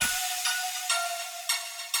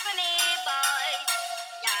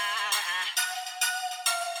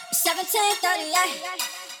17:30.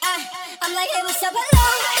 I'm like, hey, what's up, hello?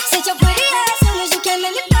 Since your pretty ass, soon as you came in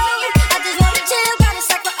the door, I just wanna chill, got a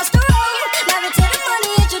sack for us to roll. Married to the money,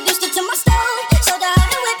 introduced her to my stove. Showed her how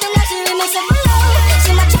to whip and now she remix it below.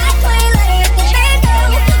 She my track queen, let her hit the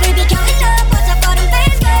bando. We be counting up, watch how far them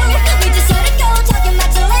bands go. We just let it go, talking about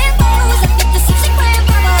your Lambos. I get the 60 grand,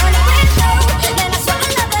 pop her on the window. Man, I swear I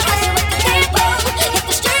love her, how she with the tempo. Hit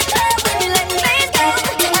the strip club, we be letting bands go.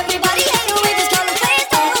 Everybody hate her, we just call them fans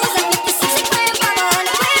goes. I get the 60 grand, pop her on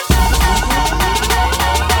the window.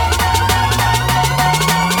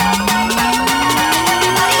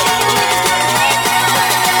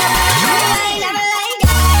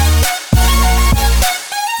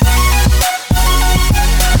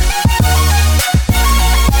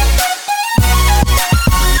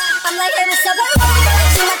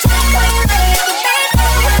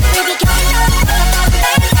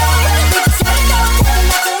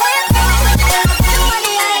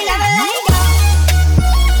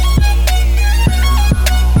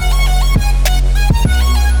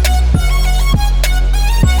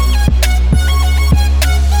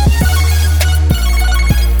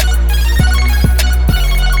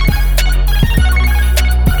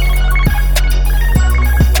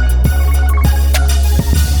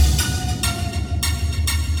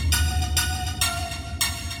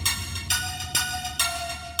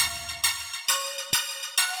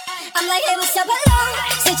 I'm like, hey, what's up, hello?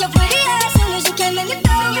 Since your pretty ass